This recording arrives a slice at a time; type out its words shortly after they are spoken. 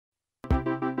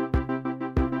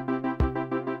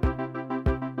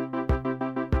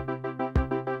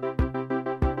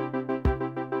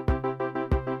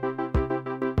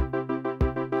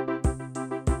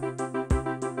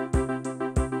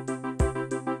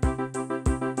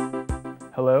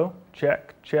Hello?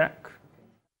 Check, check.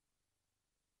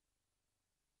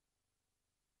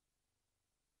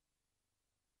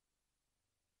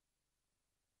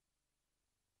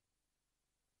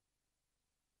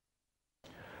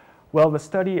 Well, the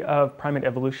study of primate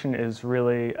evolution is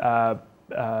really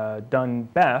done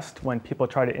best when people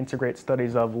try to integrate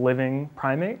studies of living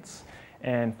primates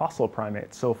and fossil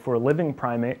primates. So for living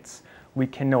primates, we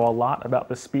can know a lot about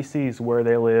the species, where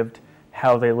they lived,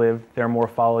 how they lived, their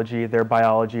morphology, their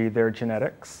biology, their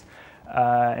genetics.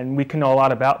 And we can know a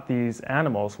lot about these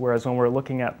animals, whereas when we're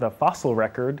looking at the fossil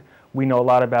record, we know a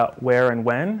lot about where and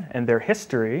when and their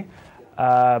history,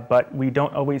 but we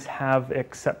don't always have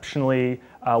exceptionally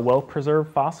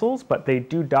well-preserved fossils, but they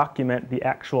do document the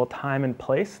actual time and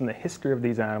place and the history of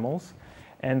these animals.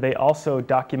 And they also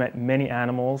document many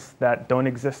animals that don't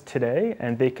exist today,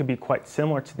 and they could be quite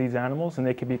similar to these animals, and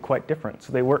they could be quite different.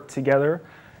 So they work together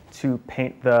to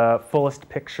paint the fullest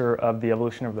picture of the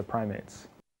evolution of the primates.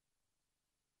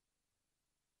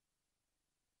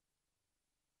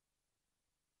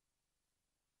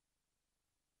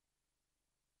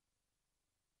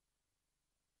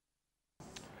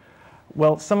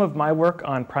 Well, some of my work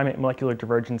on primate molecular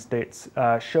divergence dates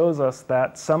shows us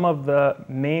that some of the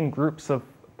main groups of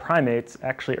primates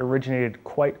actually originated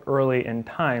quite early in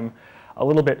time, a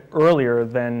little bit earlier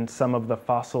than some of the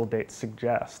fossil dates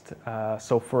suggest.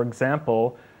 So for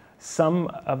example, some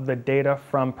of the data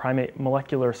from primate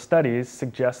molecular studies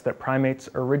suggest that primates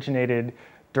originated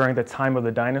during the time of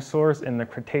the dinosaurs in the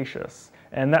Cretaceous,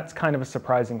 and that's kind of a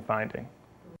surprising finding.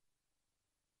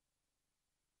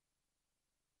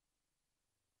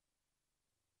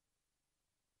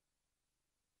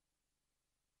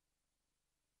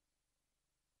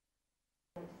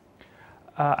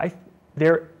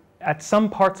 At some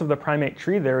parts of the primate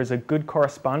tree, there is a good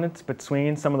correspondence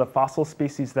between some of the fossil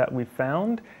species that we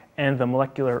found and the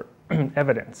molecular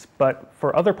evidence. But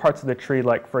for other parts of the tree,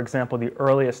 like for example, the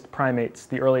earliest primates,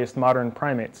 the earliest modern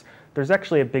primates, there's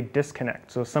actually a big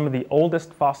disconnect. So some of the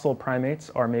oldest fossil primates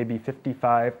are maybe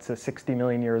 55 to 60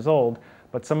 million years old,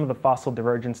 but some of the fossil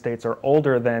divergence dates are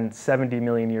older than 70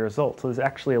 million years old. So there's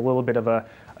actually a little bit of a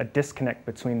disconnect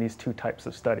between these two types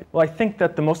of study. Well, I think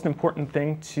that the most important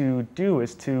thing to do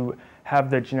is to have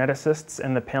the geneticists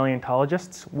and the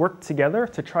paleontologists work together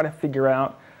to try to figure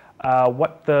out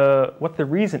what the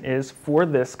reason is for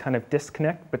this kind of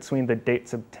disconnect between the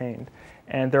dates obtained.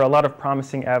 And there are a lot of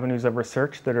promising avenues of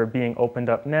research that are being opened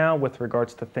up now with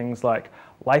regards to things like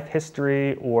life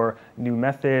history or new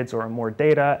methods or more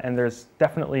data. And there's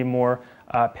definitely more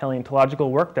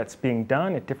paleontological work that's being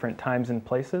done at different times and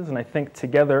places. And I think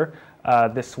together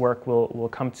this work will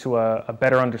come to a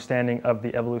better understanding of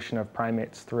the evolution of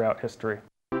primates throughout history.